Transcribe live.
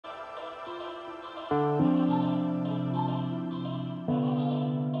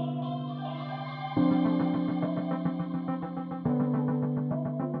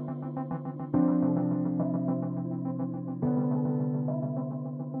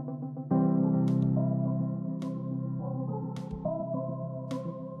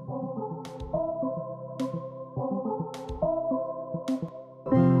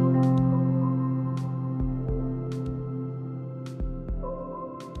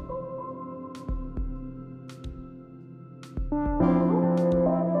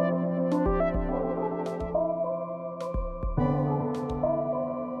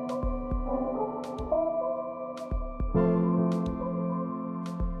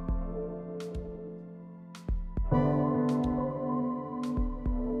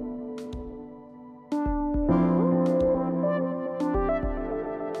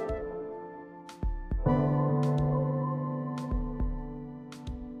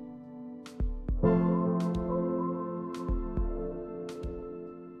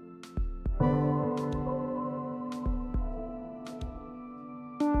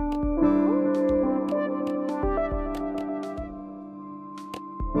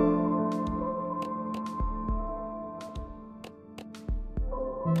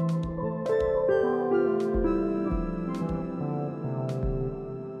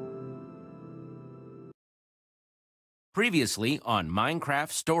Previously on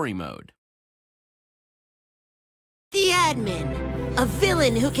Minecraft Story Mode. The admin, a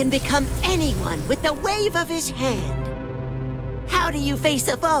villain who can become anyone with the wave of his hand. How do you face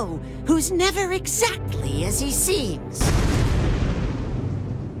a foe who's never exactly as he seems?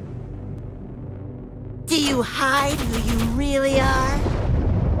 Do you hide who you really are?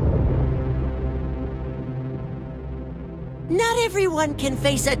 Not everyone can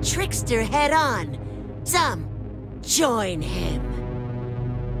face a trickster head-on. Some join him.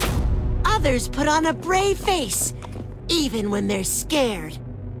 Others put on a brave face, even when they're scared.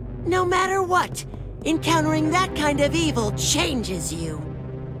 No matter what, encountering that kind of evil changes you.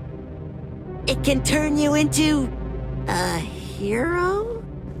 It can turn you into a hero?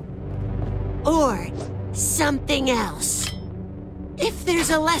 Or something else. If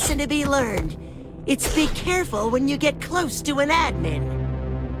there's a lesson to be learned, it's be careful when you get close to an admin.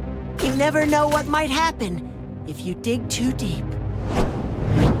 You never know what might happen if you dig too deep.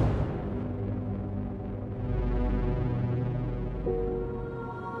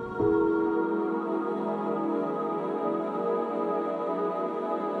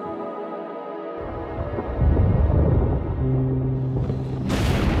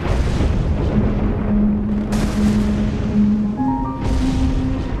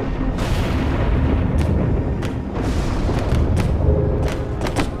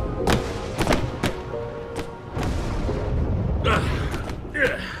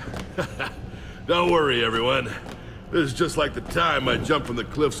 Don't worry, everyone. This is just like the time I jumped from the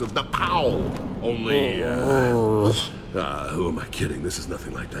cliffs of Nepal. Only, who am I kidding? This is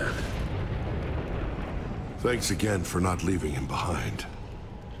nothing like that. Thanks again for not leaving him behind.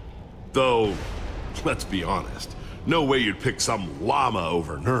 Though, let's be honest, no way you'd pick some llama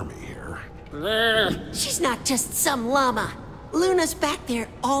over Nermi here. She's not just some llama. Luna's back there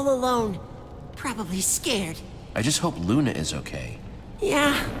all alone. Probably scared. I just hope Luna is okay.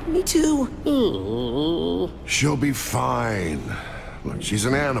 Yeah, me too. She'll be fine. Look, she's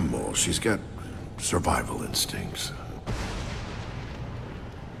an animal. She's got survival instincts.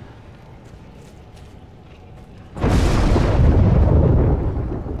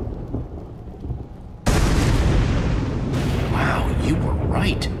 Wow, you were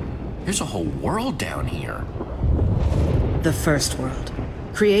right. There's a whole world down here. The first world,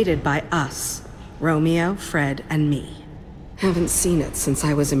 created by us, Romeo, Fred, and me. Haven't seen it since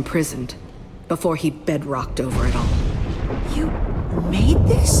I was imprisoned, before he bedrocked over it all. You made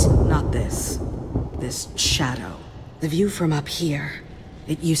this? Not this. This shadow. The view from up here,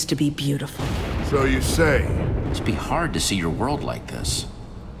 it used to be beautiful. So you say? It'd be hard to see your world like this.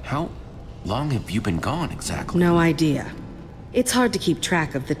 How long have you been gone exactly? No idea. It's hard to keep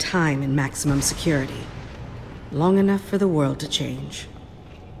track of the time in maximum security. Long enough for the world to change.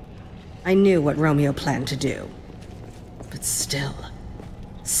 I knew what Romeo planned to do. But still,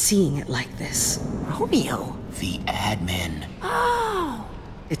 seeing it like this... Romeo? The admin. Oh!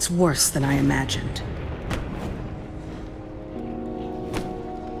 It's worse than I imagined.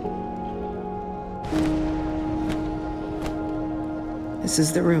 This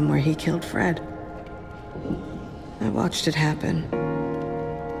is the room where he killed Fred. I watched it happen.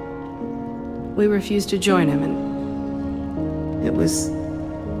 We refused to join him, and it was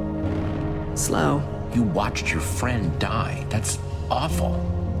slow. You watched your friend die. That's awful.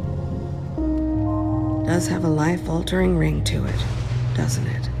 Does have a life-altering ring to it, doesn't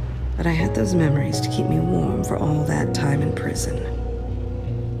it? But I had those memories to keep me warm for all that time in prison.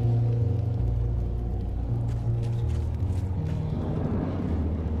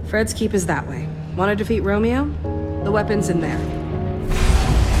 Fred's keep is that way. Want to defeat Romeo? The weapon's in there.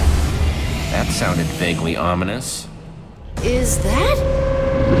 That sounded vaguely ominous. Is that?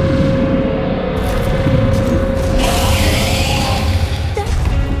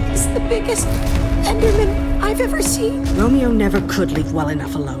 That is the biggest Enderman I've ever seen. Romeo never could leave well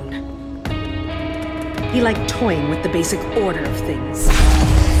enough alone. He liked toying with the basic order of things.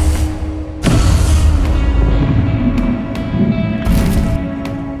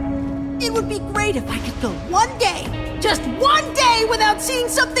 It would be great if I could go one day, just one day, without seeing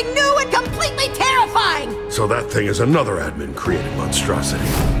something new and completely terrifying! So that thing is another admin-created monstrosity.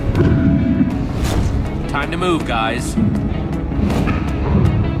 Time to move, guys.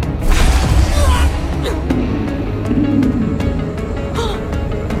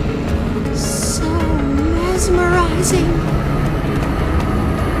 So mesmerizing.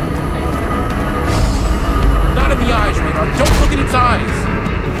 Not in the eyes, Radar. Don't look at its eyes.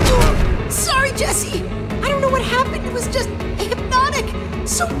 Sorry, Jesse. I don't know what happened. It was just hypnotic.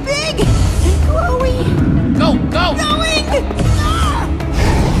 So big and glowy. Go, go! Going! Ah!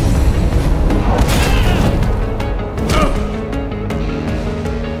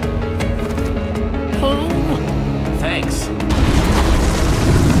 Thanks.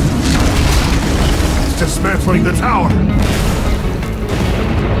 It's dismantling the tower.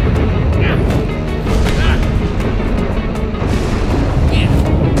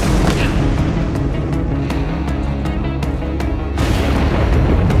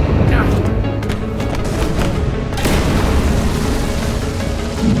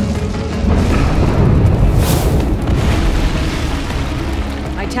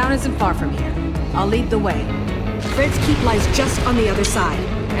 My town isn't far from here. I'll lead the way. Fred's keep lies just on the other side,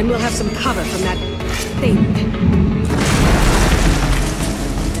 and we'll have some cover from that thing.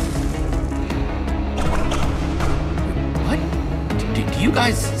 What? Do you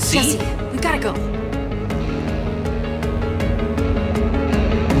guys see? Jesse, we gotta go.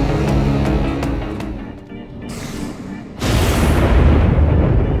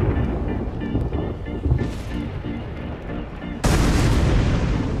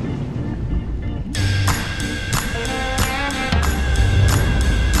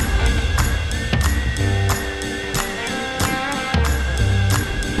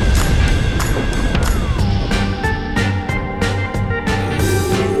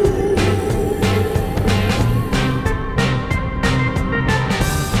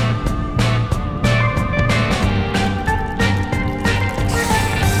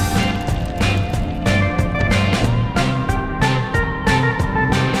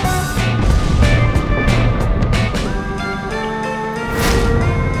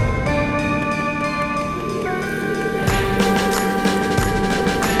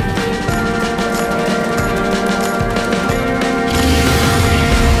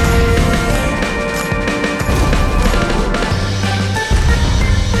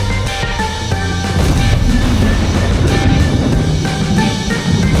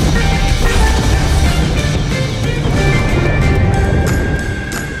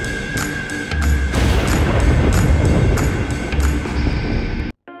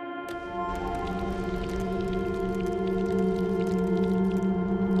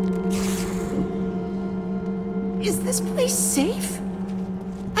 Is this place safe?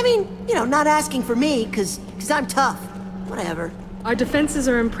 I mean, you know, not asking for me, cause I'm tough. Whatever. Our defenses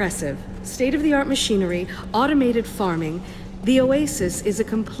are impressive. State-of-the-art machinery, automated farming. The Oasis is a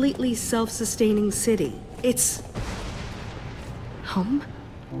completely self-sustaining city. It's... home?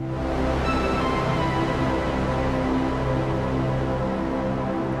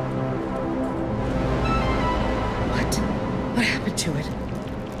 What happened to it?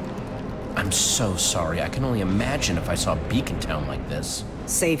 I'm so sorry. I can only imagine if I saw Beacon Town like this.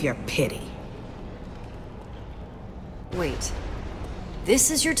 Save your pity. Wait. This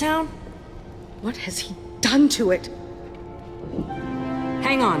is your town? What has he done to it?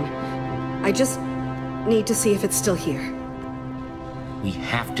 Hang on. I just need to see if it's still here. We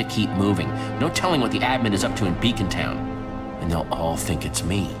have to keep moving. No telling what the admin is up to in Beacon Town. And they'll all think it's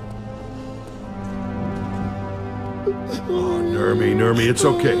me. Oh, Nermy, it's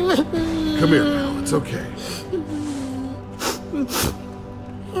okay. Come here now, it's okay.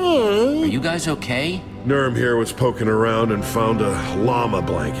 Are you guys okay? Nerm here was poking around and found a llama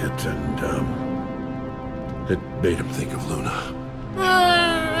blanket, and, it made him think of Luna.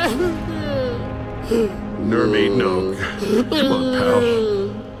 Nermy, no. Come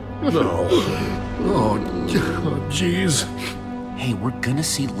on, No. Oh, jeez. Hey, we're gonna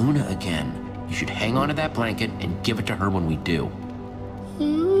see Luna again. You should hang on to that blanket and give it to her when we do.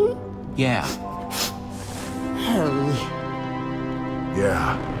 Yeah.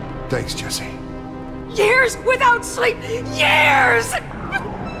 Yeah. Thanks, Jesse. Years without sleep! Years!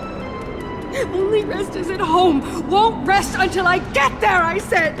 Only rest is at home. Won't rest until I get there, I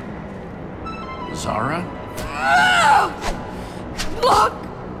said! Zara? Look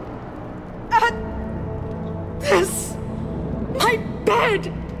at this! My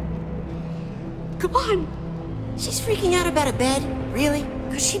bed! Come on! She's freaking out about a bed? Really?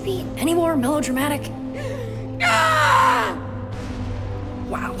 Could she be any more melodramatic? Ah!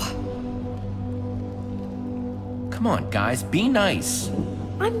 Wow. Come on, guys, be nice.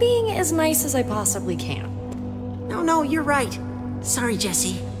 I'm being as nice as I possibly can. No, you're right. Sorry,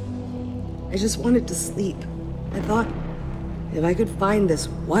 Jesse. I just wanted to sleep. I thought, if I could find this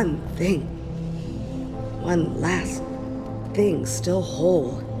one thing, one last thing still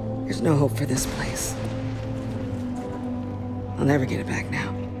whole, there's no hope for this place. I'll never get it back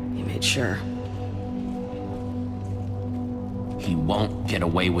now. He made sure. He won't get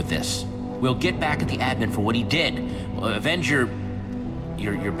away with this. We'll get back at the admin for what he did. Avenge your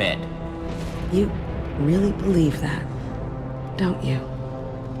bed. You really believe that, don't you?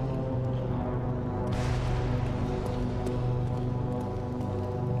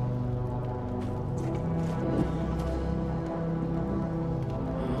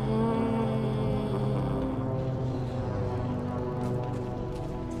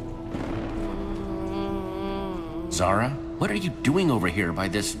 Zara, what are you doing over here by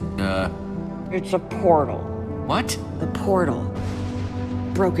this, It's a portal. What? The portal.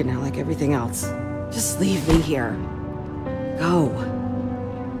 Broken now like everything else. Just leave me here. Go.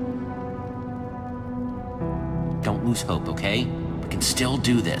 Don't lose hope, okay? We can still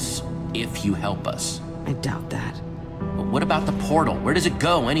do this, if you help us. I doubt that. But what about the portal? Where does it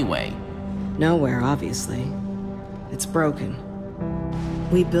go, anyway? Nowhere, obviously. It's broken.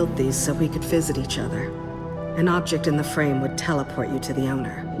 We built these so we could visit each other. An object in the frame would teleport you to the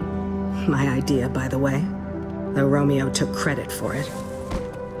owner. My idea, by the way. Though Romeo took credit for it.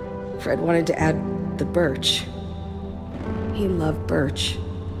 Fred wanted to add the birch. He loved birch.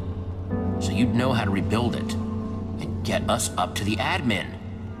 So you'd know how to rebuild it. And get us up to the admin.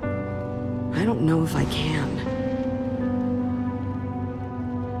 I don't know if I can.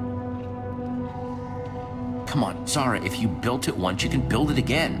 Come on, Zara, if you built it once, you can build it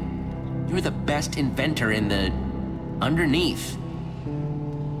again. You're the best inventor in the... underneath.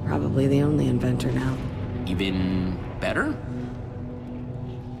 Probably the only inventor now. Even better?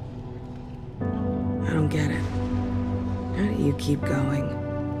 I don't get it. How do you keep going?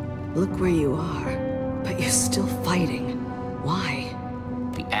 Look where you are, but you're still fighting. Why?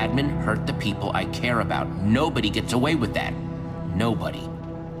 The admin hurt the people I care about. Nobody gets away with that. Nobody.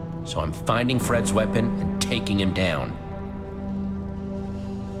 So I'm finding Fred's weapon and taking him down.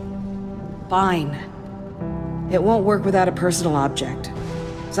 Fine. It won't work without a personal object.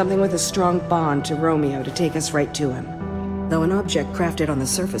 Something with a strong bond to Romeo to take us right to him. Though an object crafted on the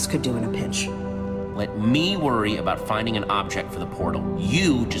surface could do in a pinch. Let me worry about finding an object for the portal.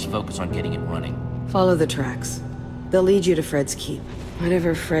 You just focus on getting it running. Follow the tracks. They'll lead you to Fred's keep.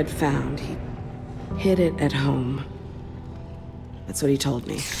 Whatever Fred found, he hid it at home. That's what he told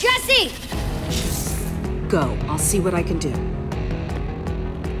me. Jesse! Go. I'll see what I can do.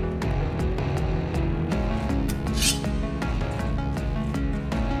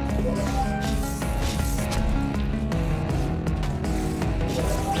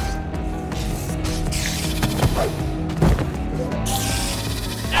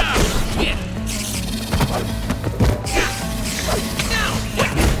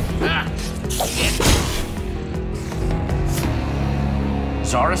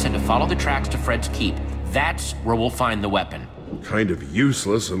 Zara said to follow the tracks to Fred's keep. That's where we'll find the weapon. Kind of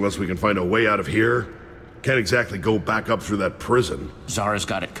useless unless we can find a way out of here. Can't exactly go back up through that prison. Zara's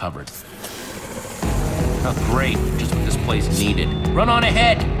got it covered. Oh, great. Just what this place needed. Run on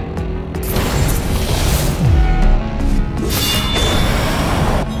ahead!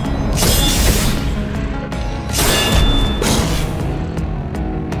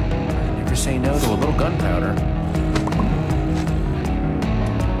 Never say no to a little gunpowder.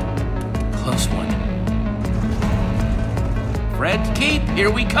 Close one. Fred's keep, here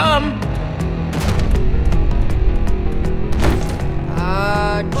we come!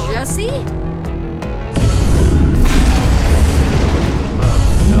 Jesse?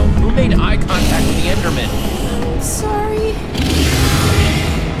 No, who made eye contact with the Enderman? Sorry.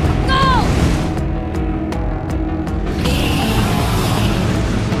 No!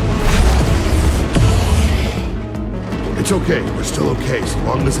 It's okay. We're still okay, as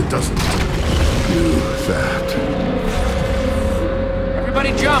long as it doesn't do that.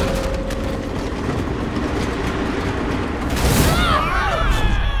 Everybody jump!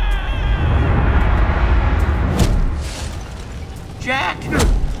 Jack!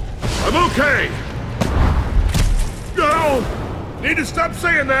 I'm okay! No! Need to stop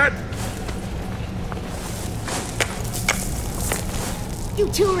saying that! You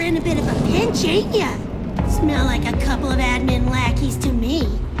two are in a bit of a pinch, ain't ya? Smell like a couple of admin lackeys to me.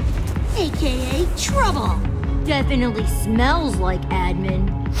 AKA trouble. Definitely smells like admin.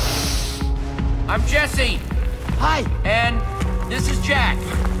 I'm Jesse! Hi. And this is Jack.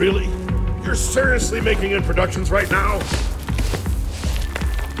 Really? You're seriously making introductions right now?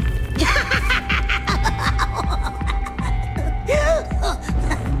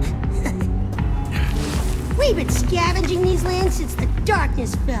 We've been scavenging these lands since the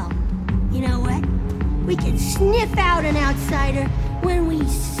darkness fell. You know what? We can sniff out an outsider when we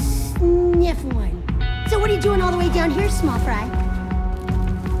sniff one. So what are you doing all the way down here, small fry?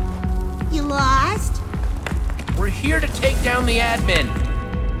 You lost? We're here to take down the admin.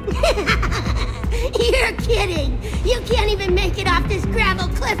 You're kidding! You can't even make it off this gravel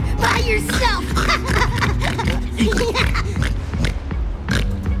cliff by yourself!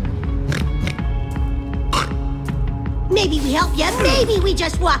 Maybe we help you, maybe we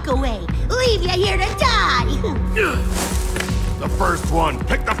just walk away. Leave you here to die! The first one!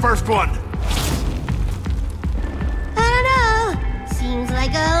 Pick the first one! I don't know. Seems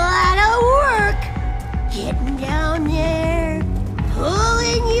like a lot of work. Getting down there,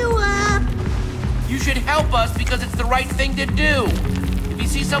 pulling you up. You should help us because it's the right thing to do. If you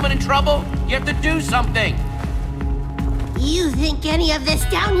see someone in trouble, you have to do something. You think any of this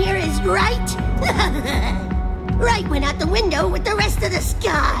down here is right? Right went out the window with the rest of the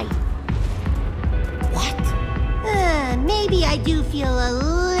sky. What? Maybe I do feel a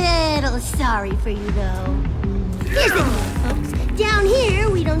little sorry for you, though. Here's the deal, folks. Down here,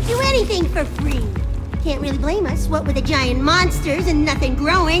 we don't do anything for free. Can't really blame us, what with the giant monsters and nothing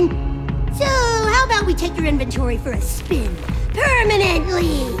growing. So, how about we take your inventory for a spin?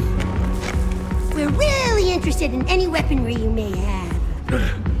 Permanently! We're really interested in any weaponry you may have.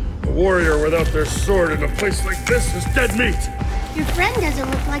 A warrior without their sword in a place like this is dead meat! Your friend doesn't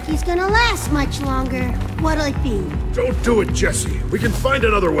look like he's gonna last much longer. What'll it be? Don't do it, Jesse. We can find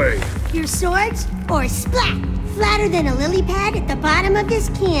another way. Your swords? Or splat? Flatter than a lily pad at the bottom of this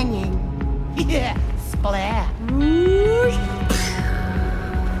canyon. Yeah, splat. Ooh.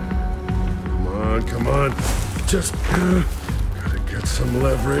 Come on. Just gotta get some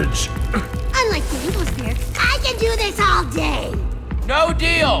leverage. Unlike the evil spirits, I can do this all day. No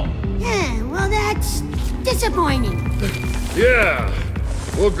deal! Yeah, well that's disappointing. Yeah,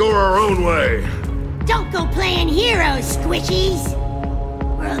 we'll go our own way. Don't go playing heroes, squishies.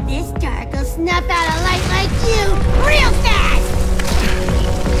 World this dark will snuff out a light like you real fast.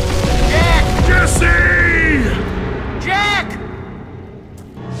 Jack! Jesse! Jack!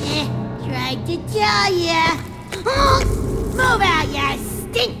 Tried to tell ya. Move out, ya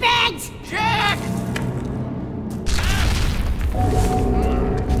stink bags! Jack!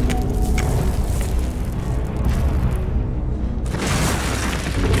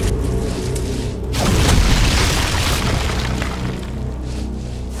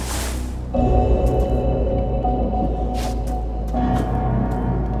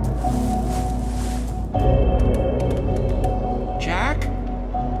 Jack?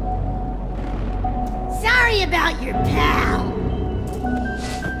 Sorry about your pal.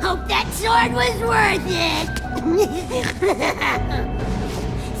 Hope that sword was worth it.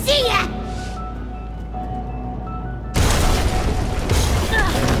 See ya!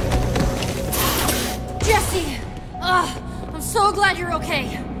 Jesse! I'm so glad you're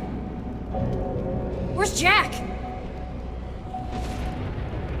okay. Where's Jack?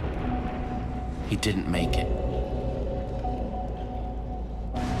 He didn't make it.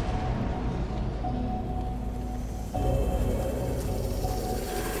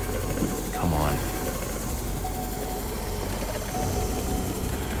 Come on.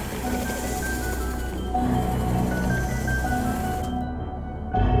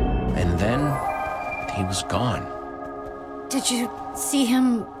 And then he was gone. Did you see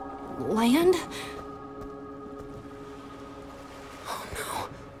him land? Oh no.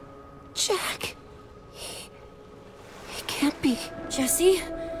 Jack. He can't be. Jesse?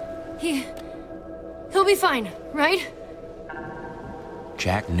 He'll be fine, right?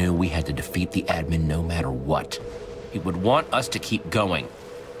 Jack knew we had to defeat the admin no matter what. He would want us to keep going.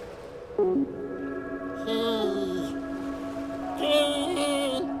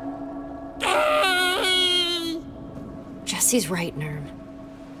 Jesse's right, Nerm.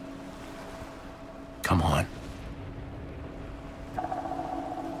 Come on.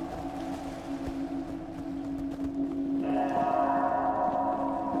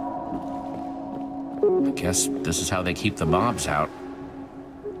 I guess this is how they keep the mobs out.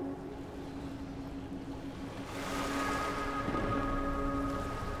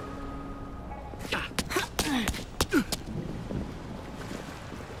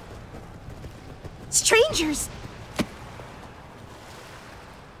 Strangers!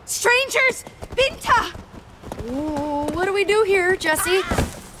 Strangers! Binta! Ooh, what do we do here, Jesse?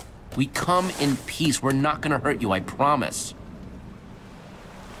 We come in peace. We're not gonna hurt you, I promise.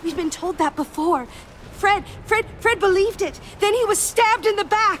 We've been told that before. Fred believed it. Then he was stabbed in the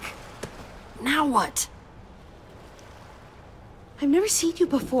back. Now what? I've never seen you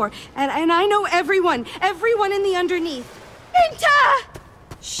before, and I know everyone in the underneath. Binta!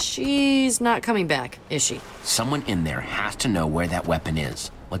 She's not coming back, is she? Someone in there has to know where that weapon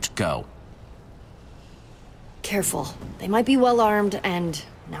is. Let's go. Careful. They might be well armed, and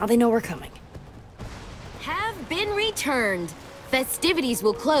now they know we're coming. Have been returned. Festivities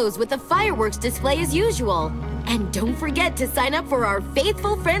will close with a fireworks display as usual. And don't forget to sign up for our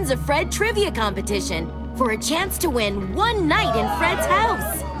Faithful Friends of Fred trivia competition for a chance to win one night in Fred's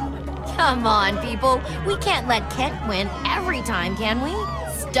house. Come on, people. We can't let Kent win every time, can we?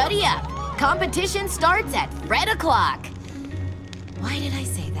 Study up. Competition starts at Fred o'clock. Why did I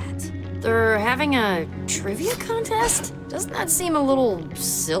say that? They're having a trivia contest? Doesn't that seem a little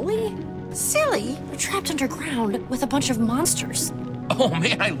silly? Silly? They're trapped underground with a bunch of monsters. Oh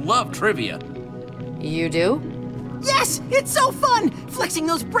man, I love trivia. You do? Yes! It's so fun! Flexing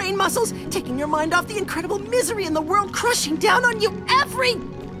those brain muscles, taking your mind off the incredible misery in the world crushing down on you every...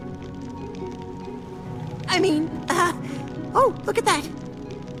 oh, look at that.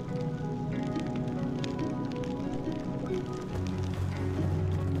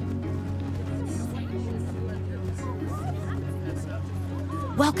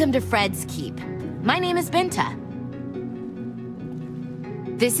 Welcome to Fred's Keep. My name is Binta.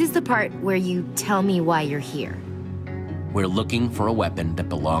 This is the part where you tell me why you're here. We're looking for a weapon that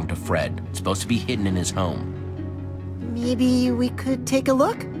belonged to Fred. It's supposed to be hidden in his home. Maybe we could take a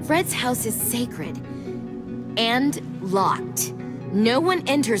look? Fred's house is sacred. And locked. No one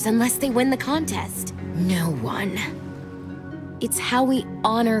enters unless they win the contest. No one. It's how we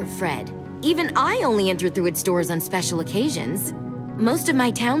honor Fred. Even I only enter through its doors on special occasions. Most of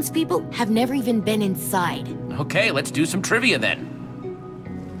my townspeople have never even been inside. Okay, let's do some trivia then.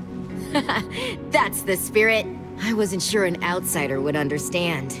 That's the spirit. I wasn't sure an outsider would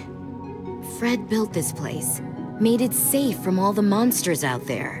understand. Fred built this place, made it safe from all the monsters out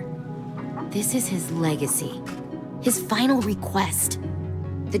there. This is his legacy, his final request.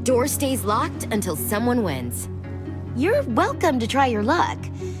 The door stays locked until someone wins. You're welcome to try your luck.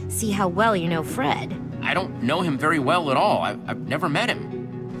 See how well you know Fred. I don't know him very well at all. I've never met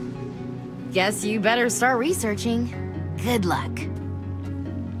him. Guess you better start researching. Good luck.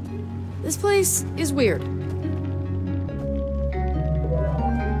 This place is weird.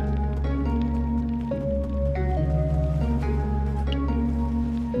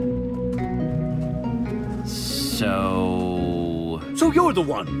 So you're the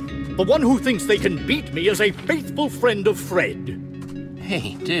one. The one who thinks they can beat me as a faithful friend of Fred.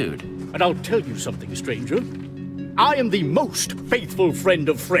 Hey, dude. And I'll tell you something, stranger. I am the most faithful friend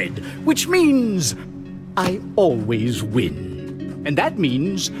of Fred, which means I always win. And that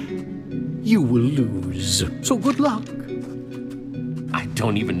means you will lose. So good luck. I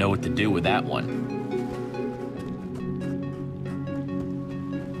don't even know what to do with that one.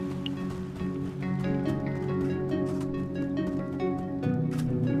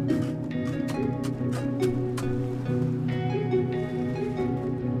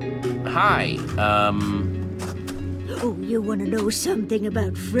 Hi, Oh, you want to know something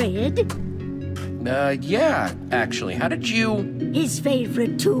about Fred? Yeah, actually. How did you... His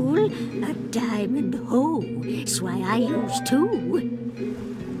favorite tool? A diamond hoe. That's why I use two.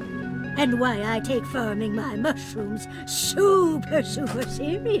 And why I take farming my mushrooms super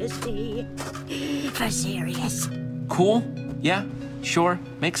seriously. For serious. Cool. Yeah, sure.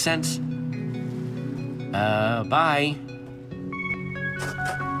 Makes sense. Bye.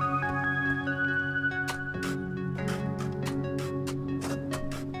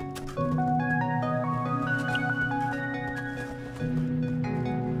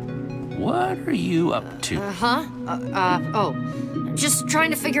 What are you up to? Just trying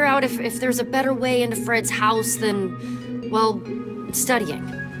to figure out if there's a better way into Fred's house than, well, studying.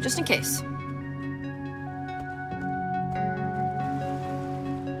 Just in case.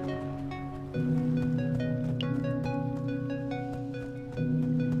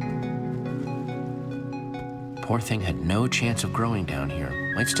 poor thing had no chance of growing down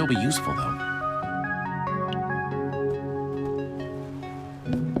here. Might still be useful, though.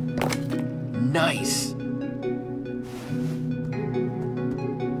 Nice!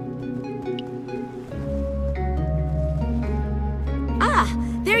 Ah,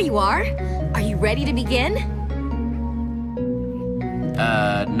 there you are. Are you ready to begin?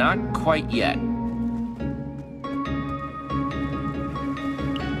 Not quite yet.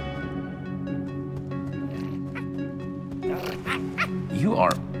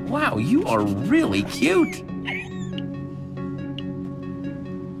 Wow, you are really cute!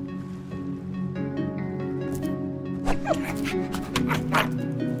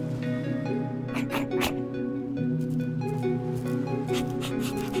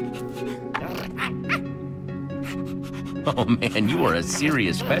 Oh man, you are a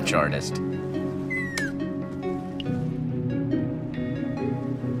serious fetch artist.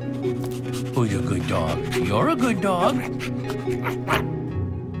 Oh, you're a good dog. You're a good dog.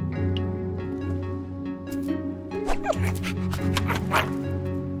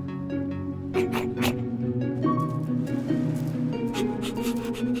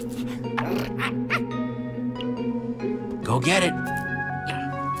 Go get it.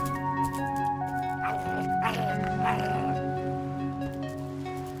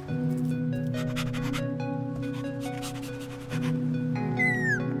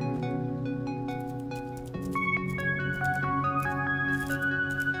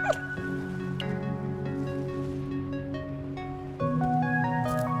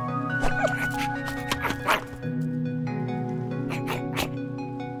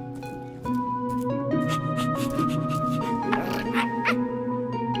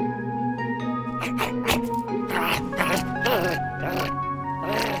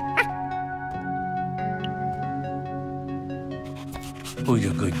 Oh,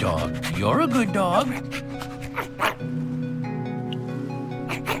 you're a good dog. You're a good dog.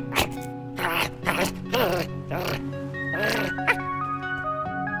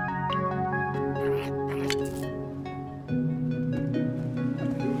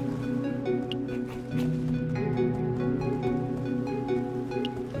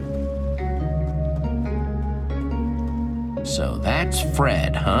 So that's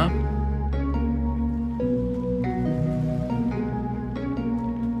Fred, huh?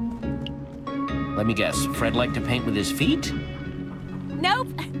 Let me guess, Fred liked to paint with his feet?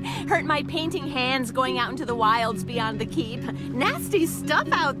 Nope. Hurt my painting hands going out into the wilds beyond the keep. Nasty stuff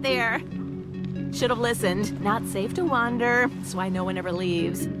out there. Should have listened. Not safe to wander. That's why no one ever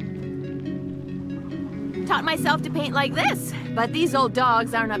leaves. Taught myself to paint like this, but these old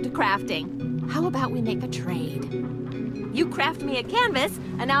dogs aren't up to crafting. How about we make a trade? You craft me a canvas,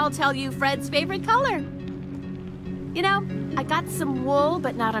 and I'll tell you Fred's favorite color. You know, I got some wool,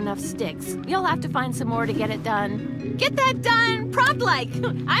 but not enough sticks. You'll have to find some more to get it done. Get that done, prompt-like.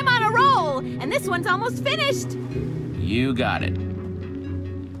 I'm on a roll, and this one's almost finished. You got it.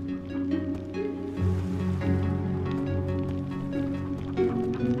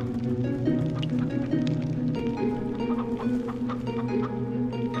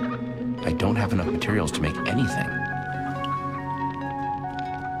 I don't have enough materials to make anything.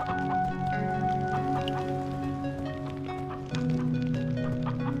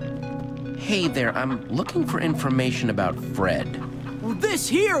 Hey there, I'm looking for information about Fred. Well, this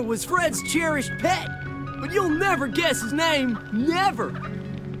here was Fred's cherished pet, but you'll never guess his name. Never.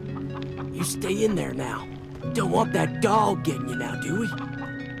 You stay in there now. Don't want that dog getting you now, do we?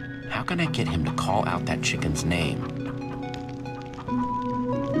 How can I get him to call out that chicken's name?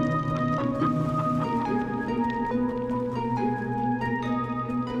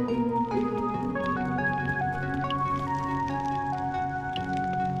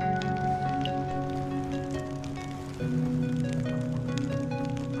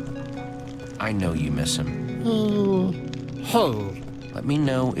 I know you miss him. Let me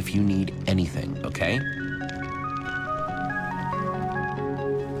know if you need anything, okay?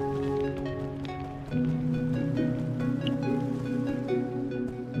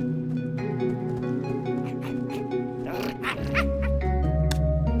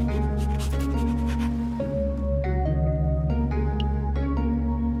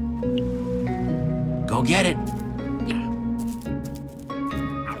 Go get it.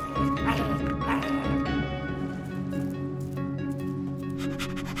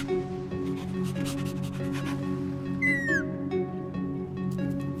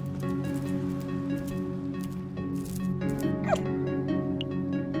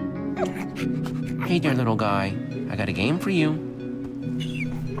 Hey there, little guy. I got a game for you.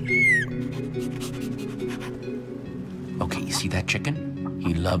 Okay, you see that chicken?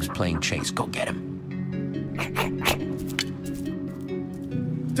 He loves playing chase. Go get him.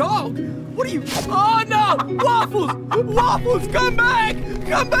 dog? What are you... Oh, no! Waffles! Waffles, come back!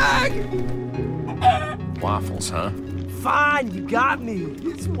 Come back! Waffles, huh? Fine, you got me.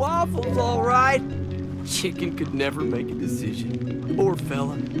 It's Waffles, all right. Chicken could never make a decision. Poor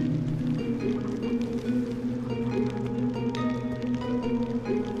fella.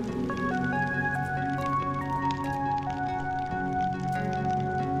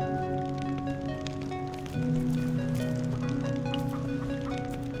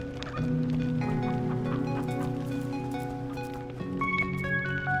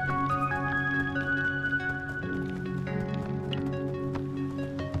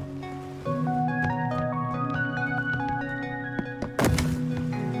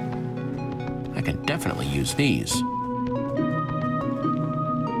 I can definitely use these.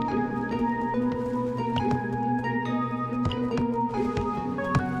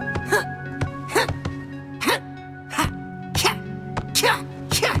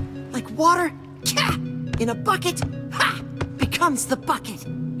 Like water, in a bucket, becomes the bucket.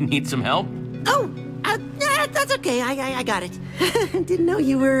 You need some help? Oh, that's okay. I got it. Didn't know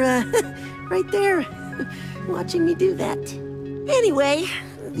you were right there, watching me do that. Anyway,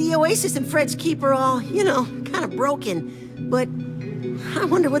 the Oasis and Fred's Keep are all, you know, kind of broken. But I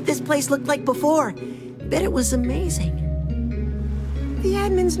wonder what this place looked like before. Bet it was amazing. The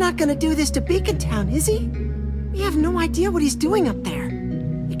admin's not gonna do this to Beacon Town, is he? We have no idea what he's doing up there.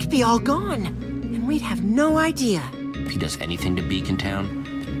 It could be all gone, and we'd have no idea. If he does anything to Beacon Town,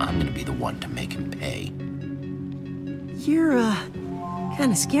 I'm gonna be the one to make him pay. You're,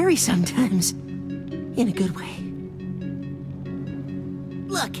 kinda scary sometimes. In a good way.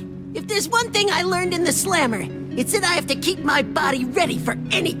 Look, if there's one thing I learned in the Slammer, it's that I have to keep my body ready for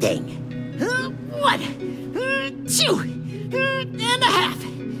anything. 1, 2, and a half.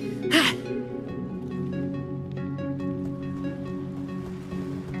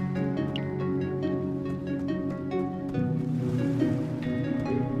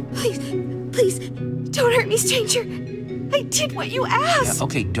 Please, don't hurt me, stranger. I did what you asked. Yeah,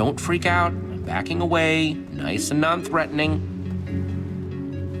 okay, don't freak out. I'm backing away, nice and non-threatening.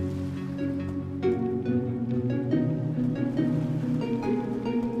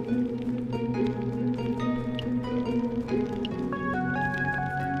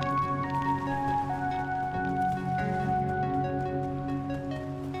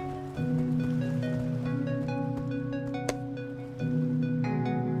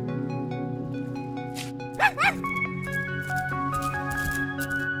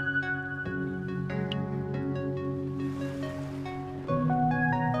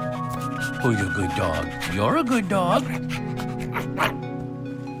 Oh, you're a good dog. You're a good dog.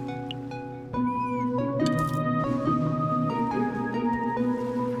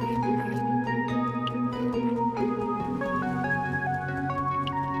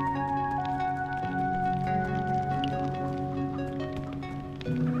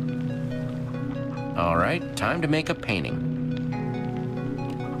 All right, time to make a painting.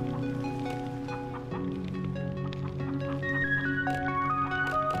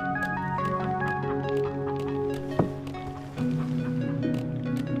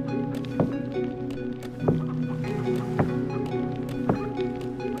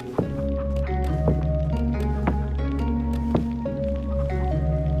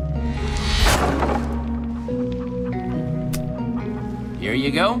 Here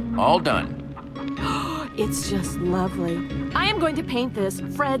you go, all done. It's just lovely. I am going to paint this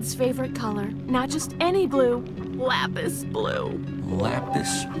Fred's favorite color. Not just any blue, lapis blue.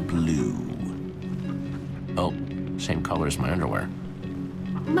 Lapis blue. Oh, same color as my underwear.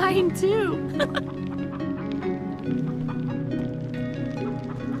 Mine too.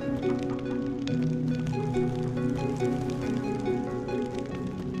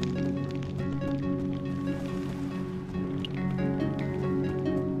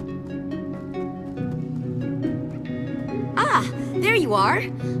 There you are.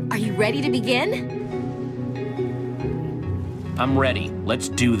 Are you ready to begin? I'm ready. Let's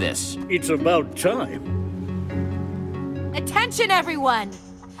do this. It's about time. Attention, everyone!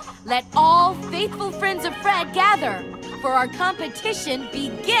 Let all faithful friends of Fred gather, for our competition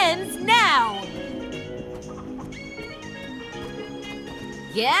begins now!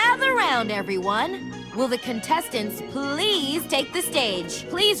 Gather round, everyone. Will the contestants please take the stage?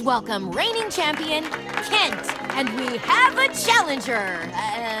 Please welcome reigning champion, Kent. And we have a challenger.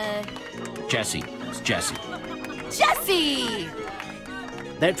 Jesse. It's Jesse. Jesse!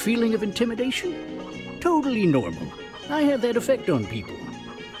 That feeling of intimidation? Totally normal. I have that effect on people.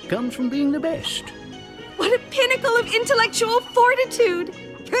 Comes from being the best. What a pinnacle of intellectual fortitude!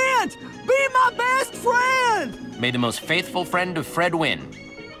 Kent, be my best friend! May the most faithful friend of Fred win.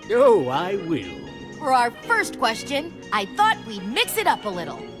 Oh, I will. For our first question, I thought we'd mix it up a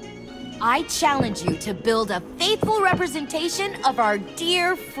little. I challenge you to build a faithful representation of our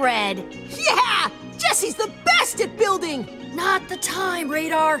dear Fred. Yeah! Jesse's the best at building! Not the time,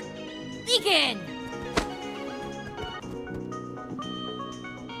 Radar. Begin!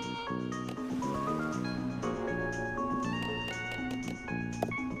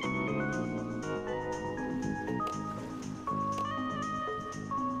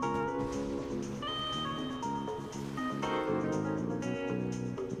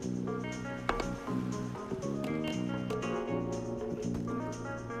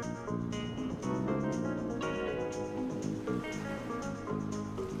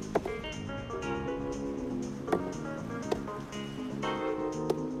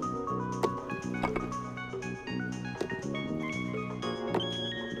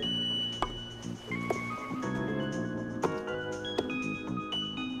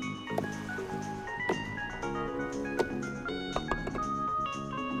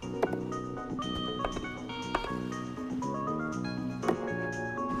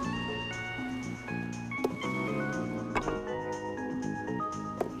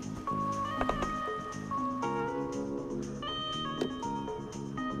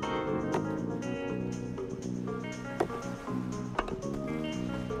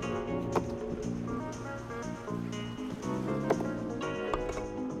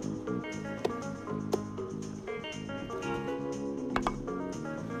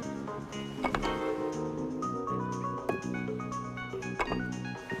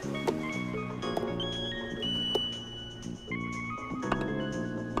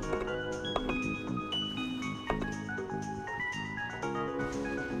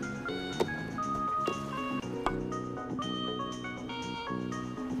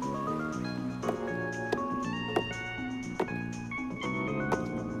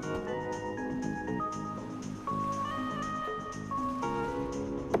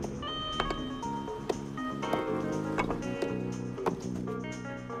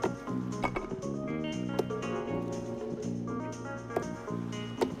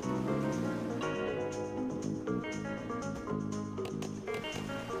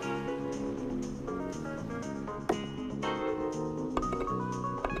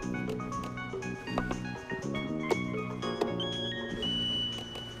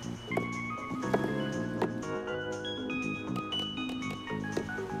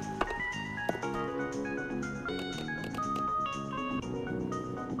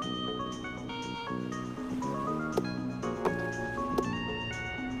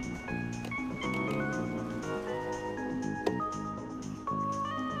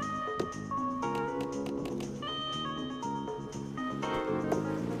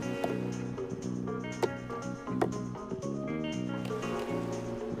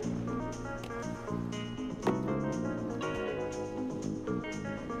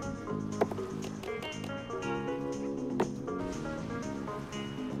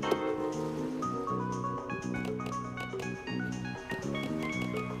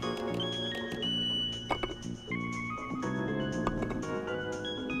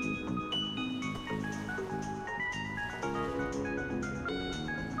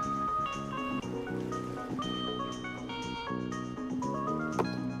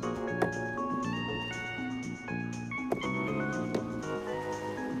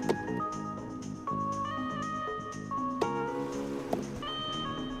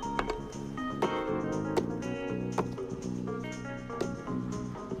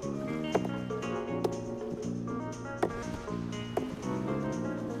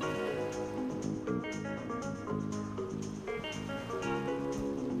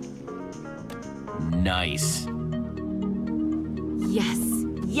 Nice. Yes,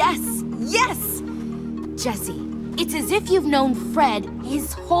 yes, yes! Jesse, it's as if you've known Fred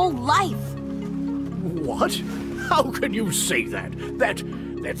his whole life. What? How can you say that? That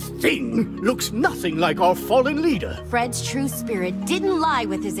thing looks nothing like our fallen leader. Fred's true spirit didn't lie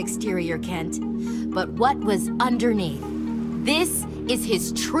with his exterior, Kent, but what was underneath. This is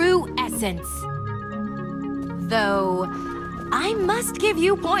his true essence. Though, I must give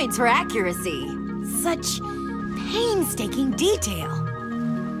you points for accuracy. Such painstaking detail.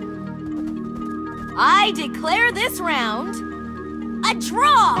 I declare this round a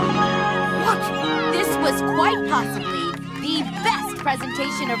draw! What? This was quite possibly the best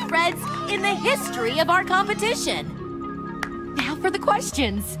presentation of Fred's in the history of our competition. Now for the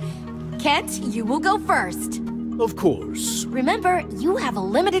questions. Kent, you will go first. Of course. Remember, you have a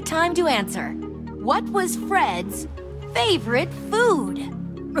limited time to answer. What was Fred's favorite food?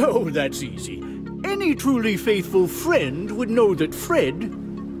 Oh, that's easy. Any truly faithful friend would know that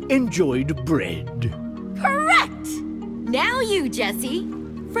Fred enjoyed bread. Correct! Now you, Jesse.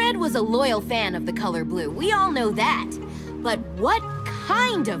 Fred was a loyal fan of the color blue. We all know that. But what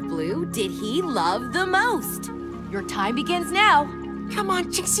kind of blue did he love the most? Your time begins now. Come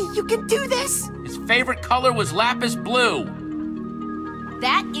on, Jesse, you can do this! His favorite color was lapis blue.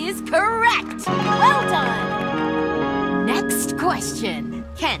 That is correct! Well done! Next question.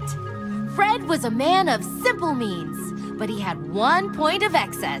 Kent. Fred was a man of simple means, but he had 1 point of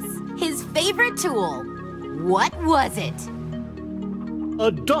excess. His favorite tool. What was it?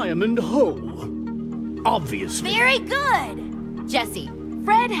 A diamond hoe. Obviously. Very good! Jesse,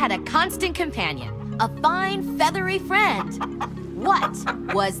 Fred had a constant companion, a fine, feathery friend. What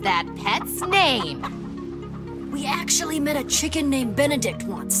was that pet's name? We actually met a chicken named Benedict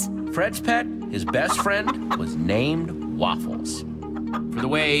once. Fred's pet, his best friend, was named Waffles. For the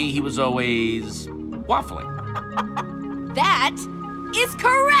way he was always waffling. That is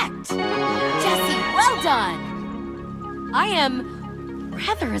correct! Jesse, well done! I am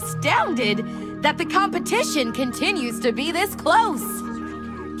rather astounded that the competition continues to be this close.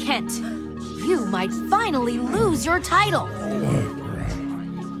 Kent, you might finally lose your title.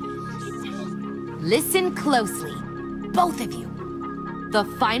 Listen closely, both of you. The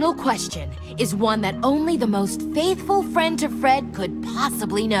final question is one that only the most faithful friend to Fred could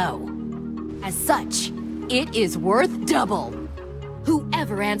possibly know. As such, it is worth double.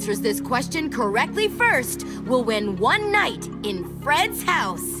 Whoever answers this question correctly first will win 1 night in Fred's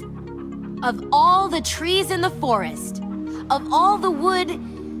house. Of all the trees in the forest, of all the wood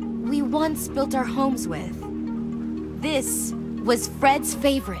we once built our homes with, this was Fred's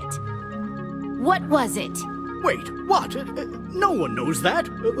favorite. What was it? Wait, what? No one knows that.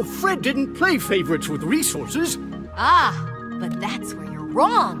 Fred didn't play favorites with resources. Ah, but that's where you're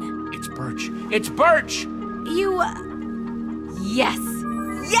wrong. It's birch. It's birch! You, yes.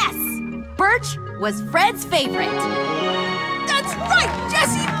 Yes! Birch was Fred's favorite. That's right!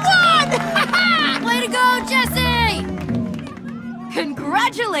 Jesse won! Way to go, Jesse!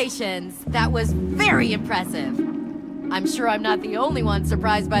 Congratulations! That was very impressive. I'm sure I'm not the only one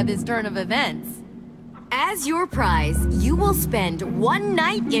surprised by this turn of events. As your prize, you will spend 1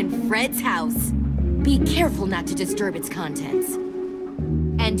 night in Fred's house. Be careful not to disturb its contents.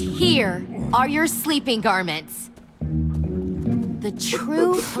 And here are your sleeping garments. The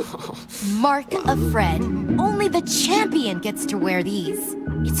true mark of Fred. Only the champion gets to wear these.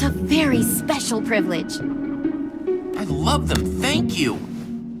 It's a very special privilege. I love them, thank you.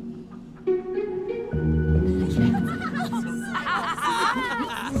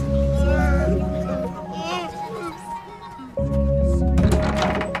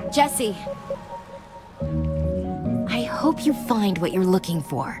 Jesse, I hope you find what you're looking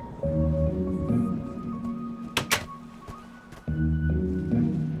for.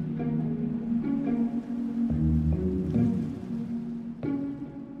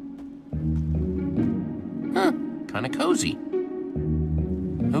 Huh, kinda cozy.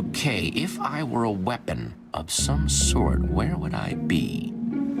 Okay, if I were a weapon of some sort, where would I be?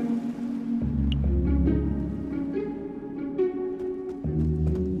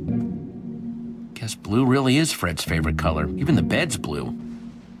 Guess blue really is Fred's favorite color. Even the bed's blue.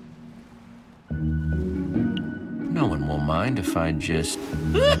 No one will mind if I just...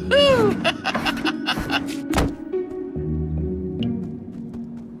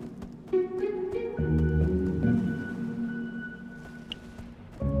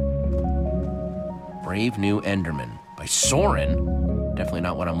 Brave New Enderman by Soren. Definitely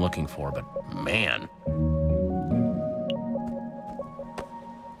not what I'm looking for, but man.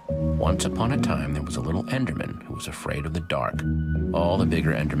 Once upon a time, there was a little Enderman who was afraid of the dark. All the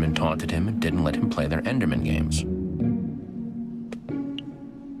bigger Endermen taunted him and didn't let him play their Enderman games.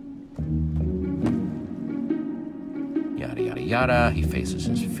 Yada, yada, yada. He faces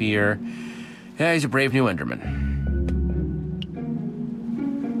his fear. Yeah, he's a brave new Enderman.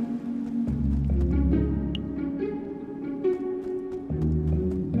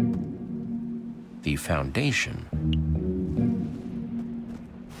 The foundation.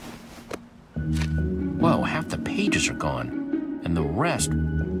 Whoa, half the pages are gone. And the rest,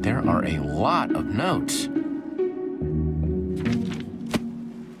 there are a lot of notes.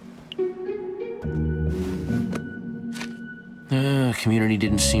 Community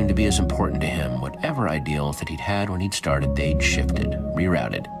didn't seem to be as important to him. Whatever ideals that he'd had when he'd started, they'd shifted,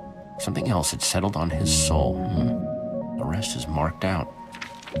 rerouted. Something else had settled on his soul. The rest is marked out.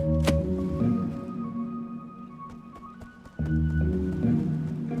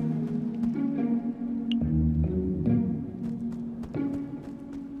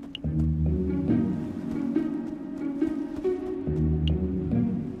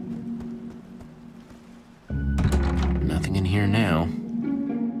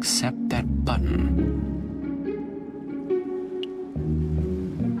 Except that button.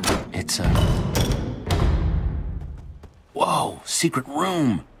 It's a... Whoa, secret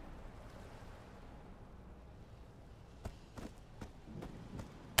room.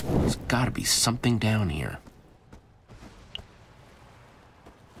 There's gotta be something down here.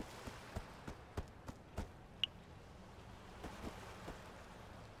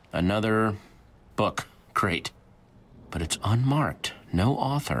 Another book. Great. But it's unmarked. No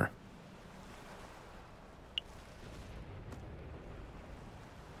author.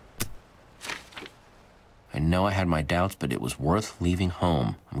 I know I had my doubts, but it was worth leaving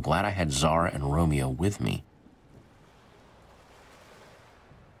home. I'm glad I had Zara and Romeo with me.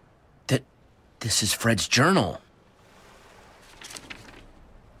 This is Fred's journal.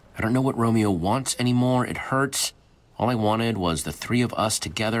 I don't know what Romeo wants anymore. It hurts. All I wanted was the three of us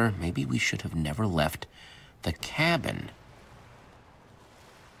together. Maybe we should have never left the cabin.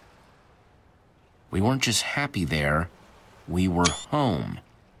 We weren't just happy there. We were home.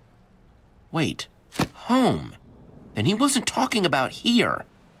 Wait, home? Then he wasn't talking about here.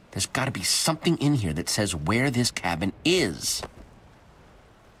 There's got to be something in here that says where this cabin is.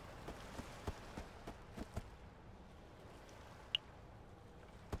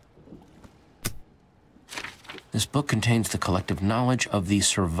 This book contains the collective knowledge of the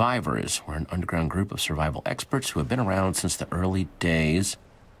survivors. We're an underground group of survival experts who have been around since the early days.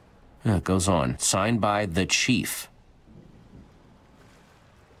 It goes on. Signed by the Chief.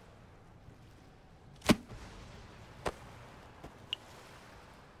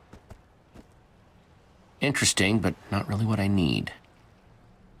 Interesting, but not really what I need.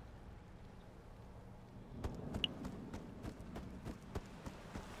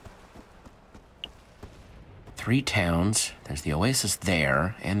 Three towns. There's the Oasis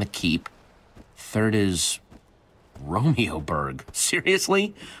there, and the Keep. Third is Romeoburg.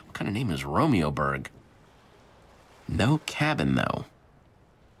 Seriously? What kind of name is Romeoburg? No cabin, though.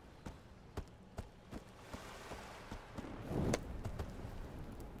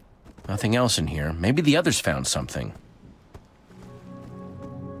 Nothing else in here. Maybe the others found something.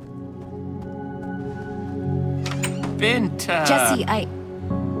 Binta! Jesse,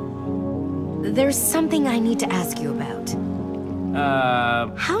 There's something I need to ask you about.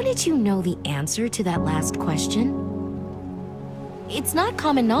 How did you know the answer to that last question? It's not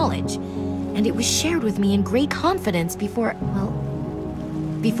common knowledge, and it was shared with me in great confidence before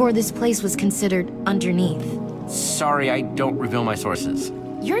this place was considered underneath. Sorry, I don't reveal my sources.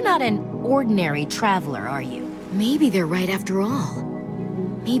 You're not an ordinary traveler, are you? Maybe they're right after all.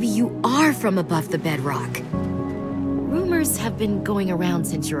 Maybe you are from above the bedrock. Rumors have been going around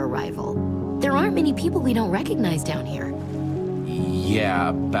since your arrival. There aren't many people we don't recognize down here. Yeah,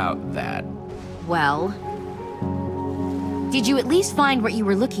 about that. Well, did you at least find what you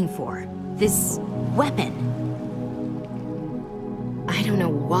were looking for? This weapon? I don't know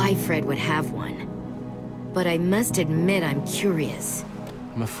why Fred would have one, but I must admit I'm curious.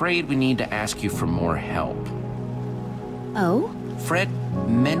 I'm afraid we need to ask you for more help. Oh? Fred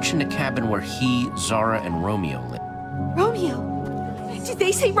mentioned a cabin where he, Zara, and Romeo live. Romeo? Did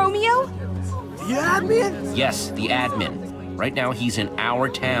they say Romeo? The admin? Yes, the admin. Right now he's in our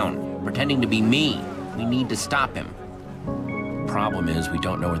town, pretending to be me. We need to stop him. Problem is, we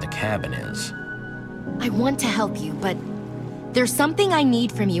don't know where the cabin is. I want to help you, but there's something I need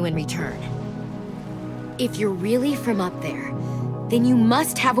from you in return. If you're really from up there, then you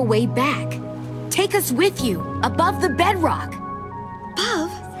must have a way back. Take us with you, above the bedrock.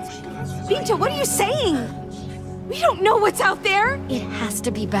 Above? Binta, what are you saying? We don't know what's out there. It has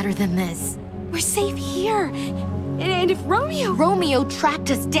to be better than this. We're safe here. And if Romeo... Romeo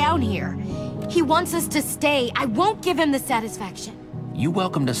tracked us down here. He wants us to stay. I won't give him the satisfaction. You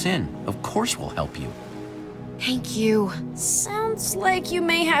welcomed us in. Of course we'll help you. Thank you. Sounds like you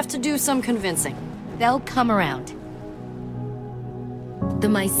may have to do some convincing. They'll come around. The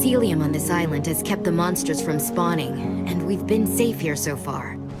mycelium on this island has kept the monsters from spawning, and we've been safe here so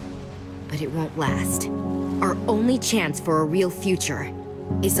far. But it won't last. Our only chance for a real future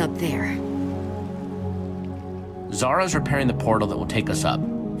is up there. Zara's repairing the portal that will take us up.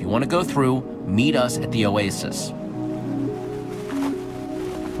 If you want to go through, meet us at the Oasis.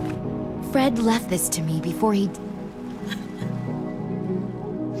 Fred left this to me before he...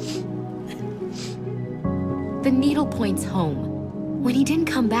 The needle points home. When he didn't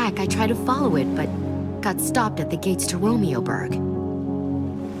come back, I tried to follow it, but got stopped at the gates to Romeoburg.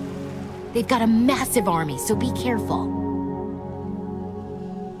 They've got a massive army, so be careful.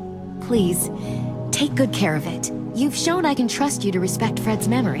 Please, take good care of it. You've shown I can trust you to respect Fred's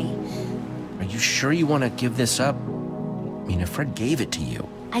memory. Are you sure you want to give this up? I mean, if Fred gave it to you...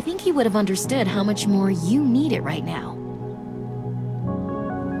 I think he would have understood how much more you need it right now.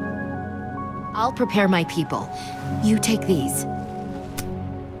 I'll prepare my people. You take these.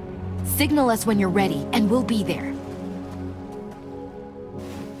 Signal us when you're ready, and we'll be there.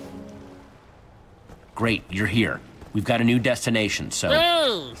 Great, you're here. We've got a new destination,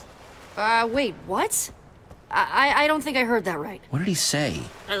 so... Wait, what? I don't think I heard that right. What did he say?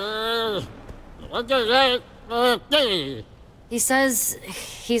 He says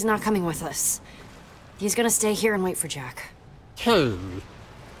he's not coming with us. He's gonna stay here and wait for Jack.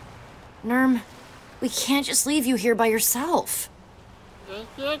 Nurm, we can't just leave you here by yourself.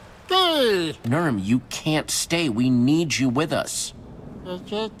 Nurm, you can't stay. We need you with us.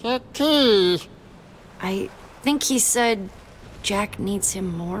 I think he said Jack needs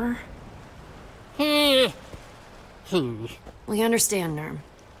him more. We understand, Nurm.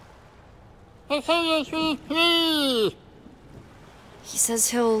 He says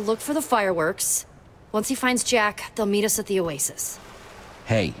he'll look for the fireworks. Once he finds Jack, they'll meet us at the Oasis.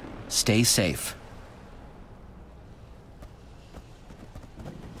 Hey, stay safe.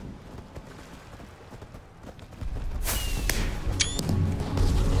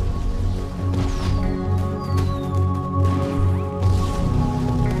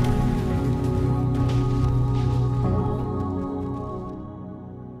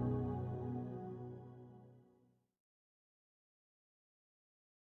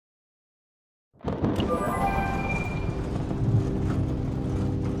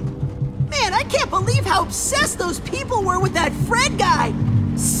 How obsessed those people were with that Fred guy!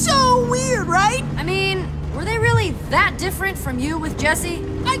 So weird, right? I mean, were they really that different from you with Jesse?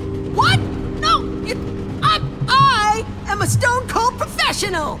 What? No! I am a stone-cold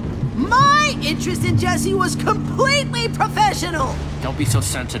professional! My interest in Jesse was completely professional! Don't be so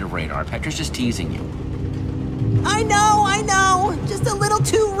sensitive, Radar. Petra's just teasing you. I know. Just a little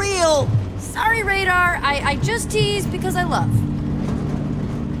too real. Sorry, Radar. I just tease because I love.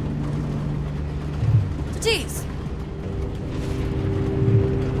 Tease.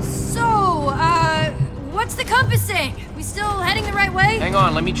 So, what's the compass saying? We still heading the right way? Hang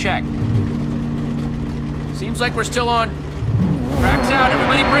on, let me check. Seems like we're still on. Tracks out,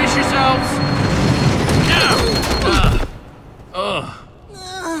 everybody brace yourselves.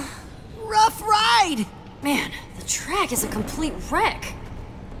 Rough ride. Man, the track is a complete wreck.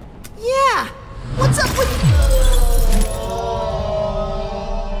 Yeah. What's up with...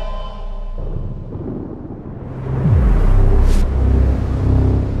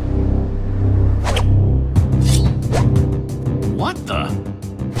 What the?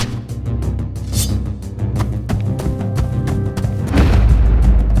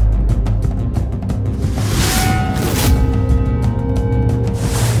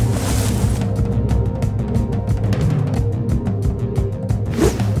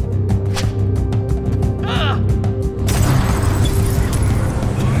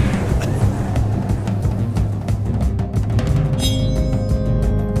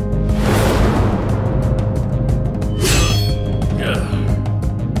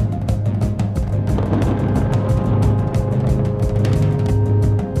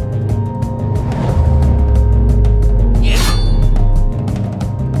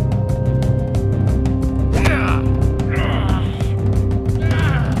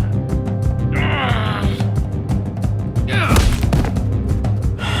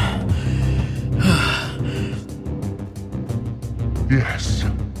 Yes.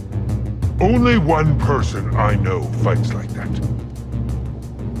 Only one person I know fights like that.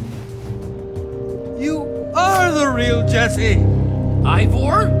 You are the real Jesse!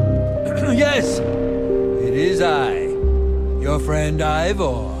 Ivor? Yes, it is I, your friend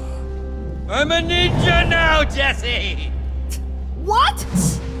Ivor. I'm a ninja now, Jesse! What?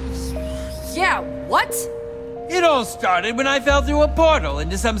 Yeah, what? It all started when I fell through a portal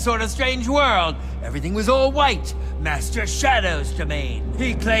into some sort of strange world. Everything was all white. Master Shadow's domain.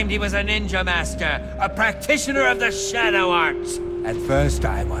 He claimed he was a ninja master, a practitioner of the shadow arts. At first,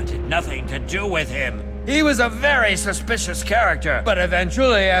 I wanted nothing to do with him. He was a very suspicious character, but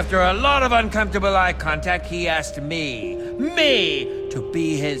eventually, after a lot of uncomfortable eye contact, he asked me, to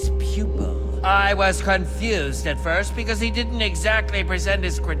be his pupil. I was confused at first because he didn't exactly present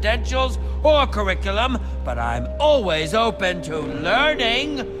his credentials or curriculum, but I'm always open to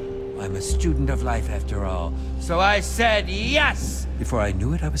learning. I'm a student of life after all, so I said yes! Before I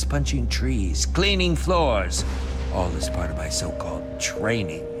knew it, I was punching trees, cleaning floors, all as part of my so-called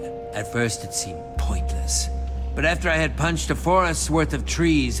training. At first it seemed pointless, but after I had punched a forest's worth of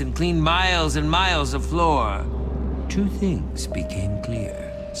trees and cleaned miles and miles of floor, two things became clear.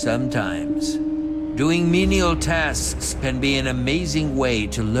 Sometimes, doing menial tasks can be an amazing way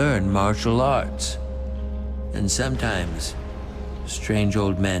to learn martial arts. And sometimes, strange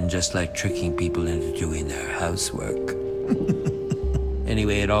old men just like tricking people into doing their housework.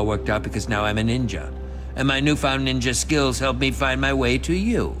 Anyway, it all worked out because now I'm a ninja. And my newfound ninja skills help me find my way to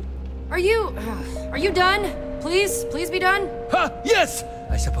you. Are you done? Please be done? Yes!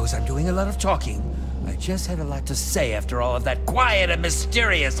 I suppose I'm doing a lot of talking. I just had a lot to say after all of that quiet and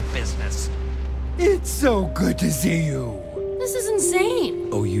mysterious business. It's so good to see you. This is insane.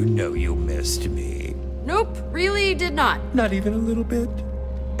 Oh, you know you missed me. Nope, really did not. Not even a little bit.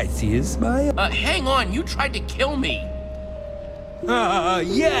 I see his smile. Hang on, you tried to kill me.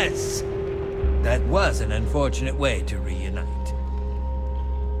 Yes! That was an unfortunate way to reunite.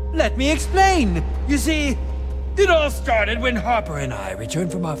 Let me explain. You see, it all started when Harper and I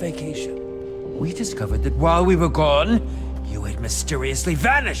returned from our vacation. We discovered that while we were gone, you had mysteriously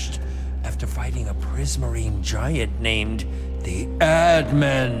vanished after fighting a prismarine giant named the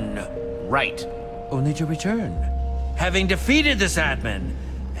Admin. Right. Only to return, having defeated this Admin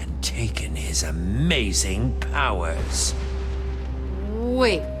and taken his amazing powers.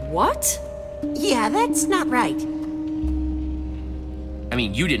 Wait, what? Yeah, that's not right. I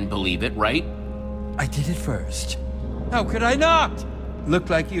mean, you didn't believe it, right? I did it first. How could I not? Looked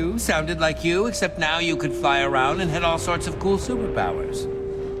like you, sounded like you, except now you could fly around and had all sorts of cool superpowers.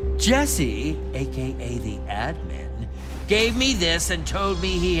 Jesse, aka the Admin, gave me this and told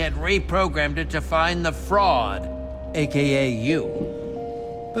me he had reprogrammed it to find the fraud, aka you.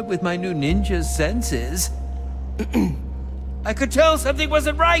 But with my new ninja senses, I could tell something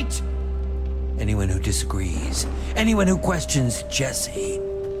wasn't right. Anyone who disagrees, anyone who questions Jesse,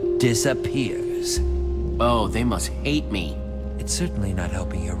 disappears. Oh, they must hate me. It's certainly not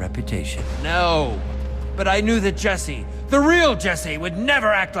helping your reputation. No, but I knew that Jesse, the real Jesse, would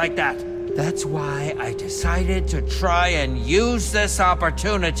never act like that. That's why I decided to try and use this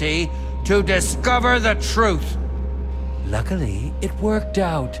opportunity to discover the truth. Luckily, it worked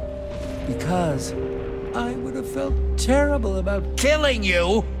out, because I would have felt terrible about killing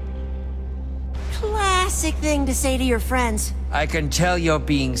you. Classic thing to say to your friends. I can tell you're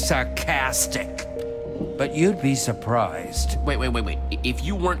being sarcastic, but you'd be surprised. Wait. If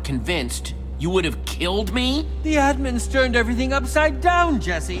you weren't convinced, you would have killed me? The admin's turned everything upside down,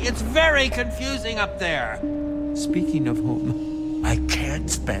 Jesse. It's very confusing up there. Speaking of whom, I can't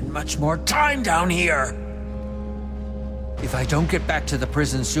spend much more time down here. If I don't get back to the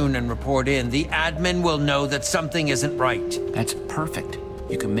prison soon and report in, the admin will know that something isn't right. That's perfect.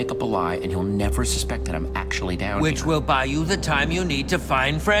 You can make up a lie and he'll never suspect that I'm actually down here. Which will buy you the time you need to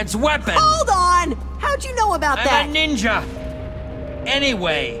find Fred's weapon. Hold on! How'd you know about that? I'm a ninja.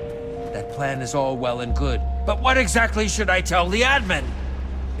 Anyway, that plan is all well and good, but what exactly should I tell the admin?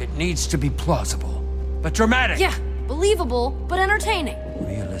 It needs to be plausible, but dramatic. Yeah, believable, but entertaining.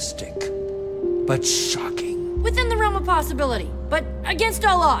 Realistic, but shocking. Within the realm of possibility, but against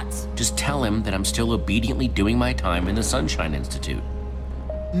all odds. Just tell him that I'm still obediently doing my time in the Sunshine Institute.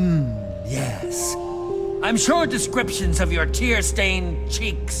 Yes. I'm sure descriptions of your tear-stained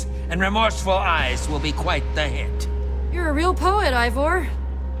cheeks and remorseful eyes will be quite the hit. You're a real poet, Ivor.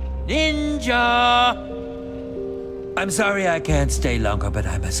 Ninja! I'm sorry I can't stay longer, but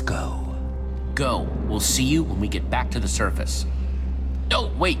I must go. Go. We'll see you when we get back to the surface. Oh,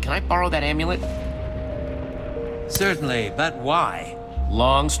 wait, can I borrow that amulet? Certainly, but why?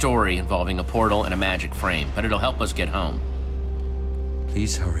 Long story involving a portal and a magic frame, but it'll help us get home.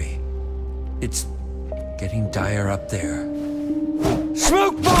 Please hurry. It's getting dire up there.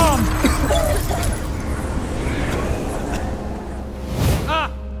 Smoke bomb! Ah!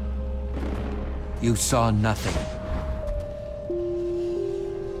 You saw nothing.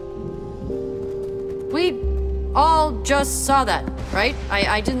 We all just saw that, right?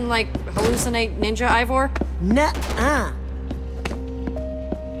 I didn't, like, hallucinate Ninja Ivor? Nuh-uh.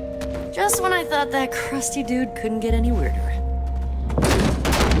 Just when I thought that crusty dude couldn't get any weirder.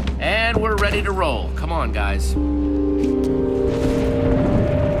 And we're ready to roll. Come on, guys.